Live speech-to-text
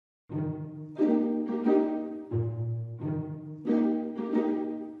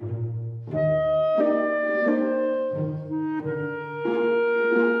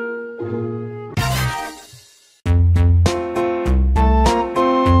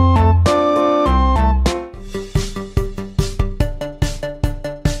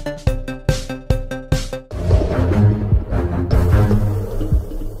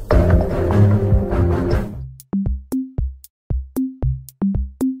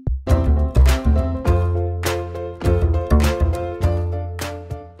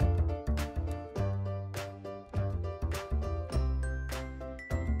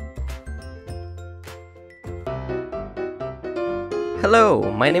Hello,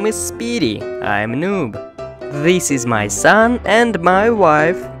 my name is Speedy, I'm Noob. This is my son and my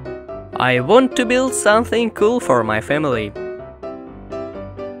wife. I want to build something cool for my family.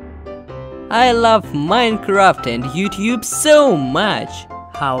 I love Minecraft and YouTube so much.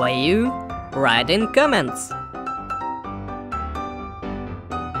 How are you? Write in comments.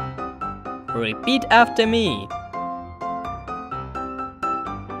 Repeat after me.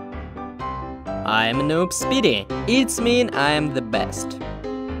 I'm Noob Speedy. It's mean I'm the best.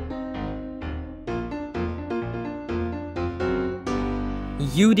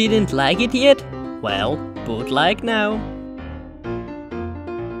 You didn't like it yet? Well, put like now.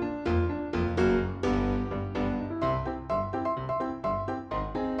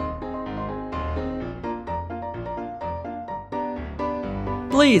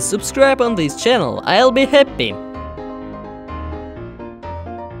 Please subscribe on this channel, I'll be happy.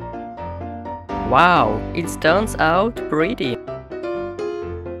 Wow, it turns out pretty.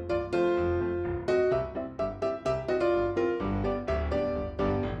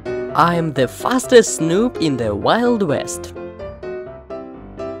 I'm the fastest noob in the Wild West.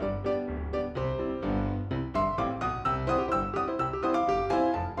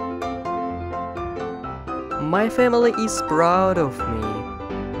 My family is proud of me.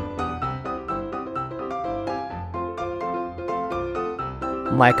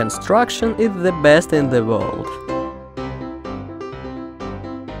 My construction is the best in the world.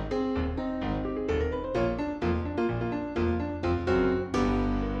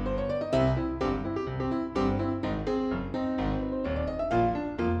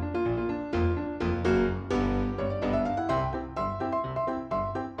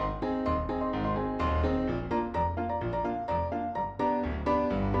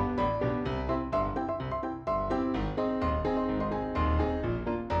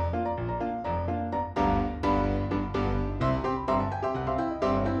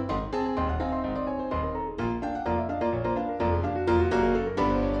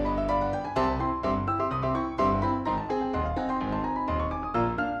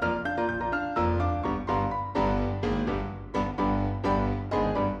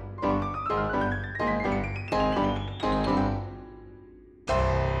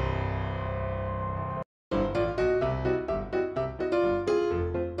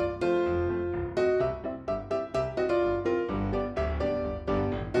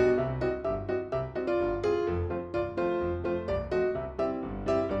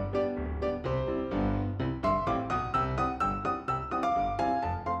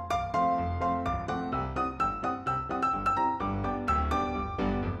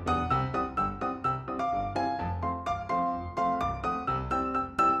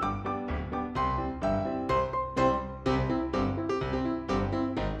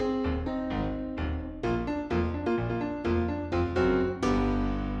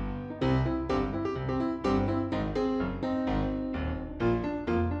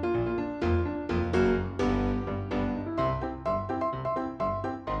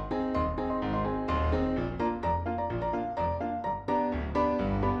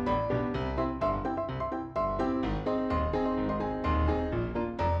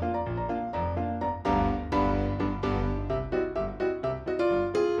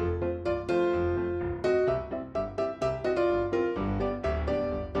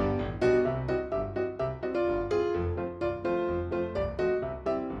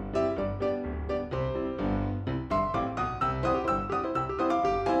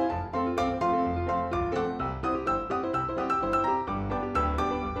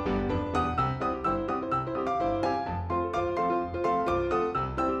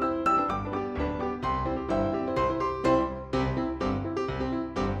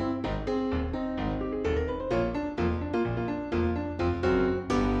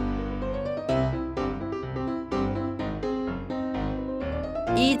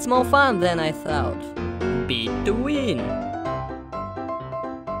 It's more fun than I thought. Beat to win.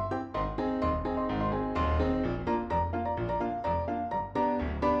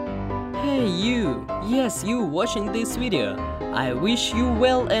 Hey you! Yes, you watching this video. I wish you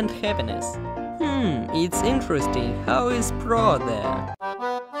well and happiness. It's interesting. How is Pro there?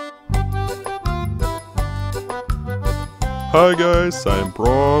 Hi guys, I'm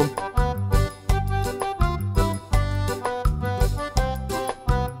Pro.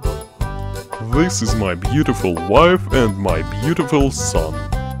 This is my beautiful wife and my beautiful son.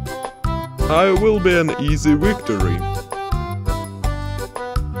 I will be an easy victory.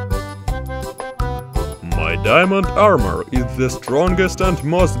 My diamond armor is the strongest and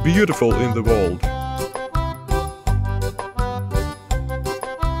most beautiful in the world.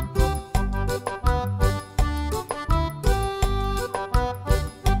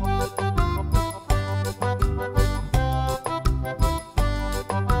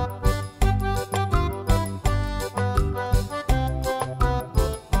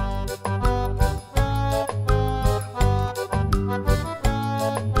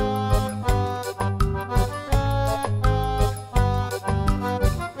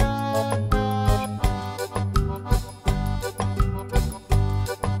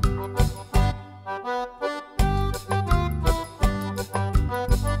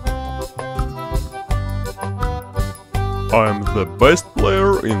 I'm the best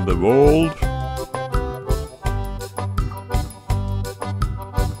player in the world.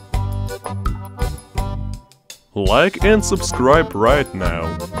 Like and subscribe right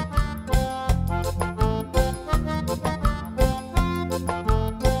now.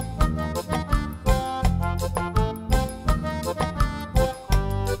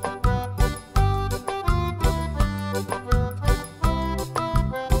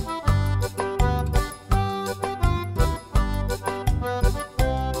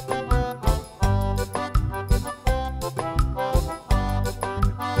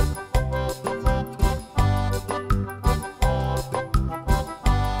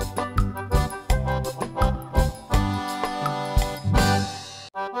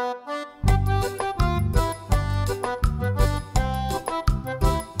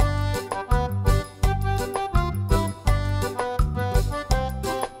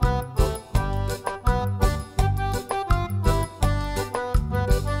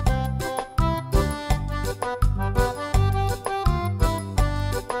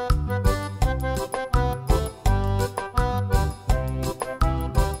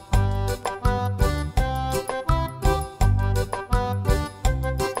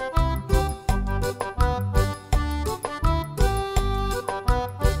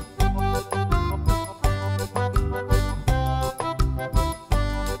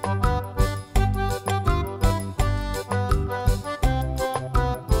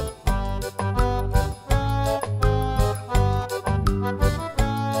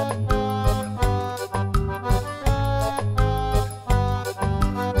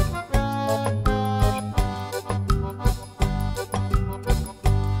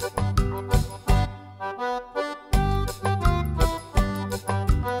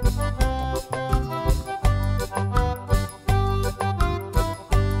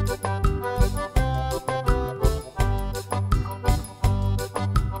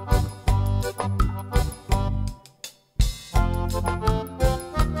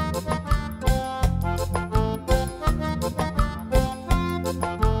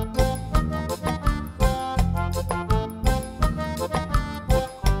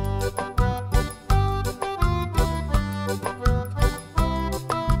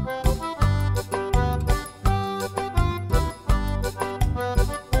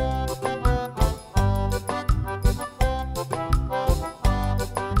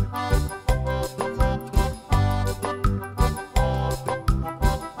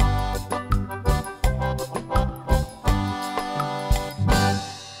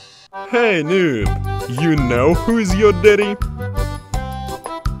 Hey noob, you know who's your daddy?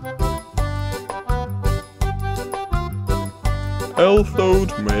 I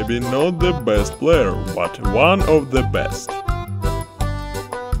thought maybe not the best player, but one of the best.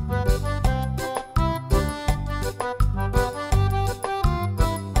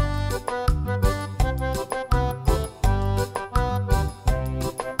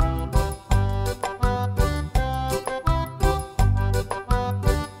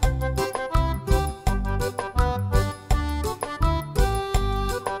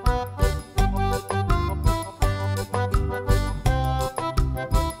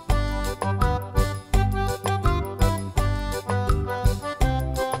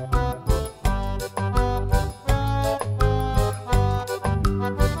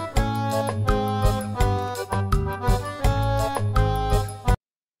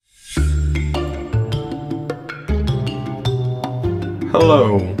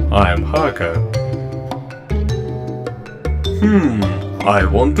 Hello, I'm Hackar. I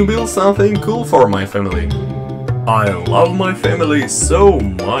want to build something cool for my family. I love my family so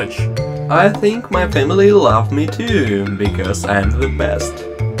much. I think my family love me too, because I'm the best.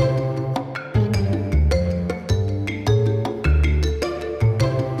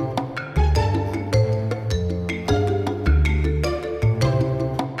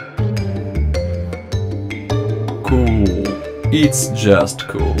 Cool. It's just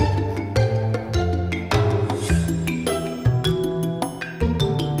cool.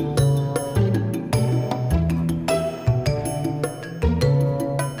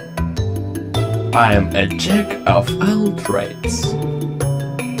 I am a jack of all trades.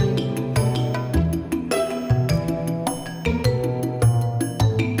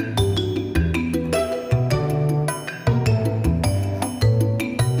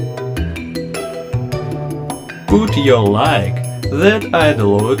 Put your like that I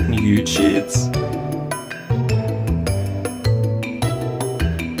download new cheats.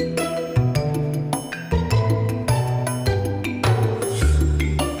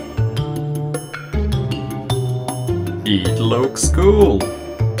 It looks cool.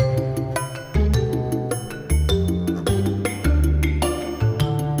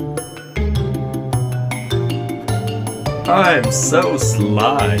 I'm so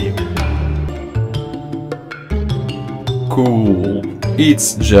slime. Cool.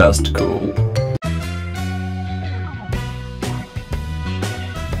 It's just cool.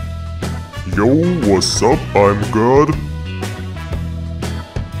 Yo, what's up? I'm God.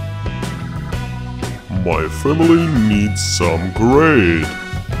 My family needs some grade.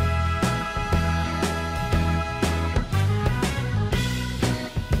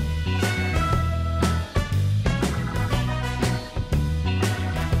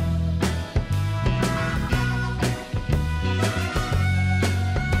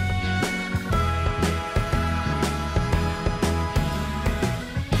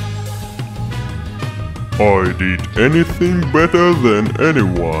 I did anything better than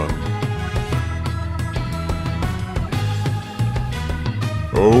anyone.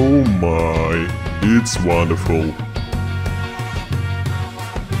 Oh my, it's wonderful.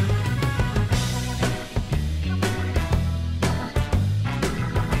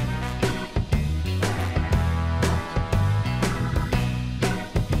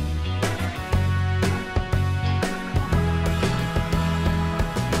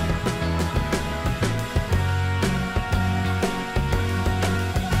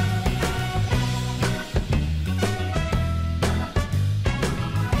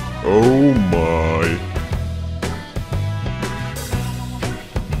 Oh my.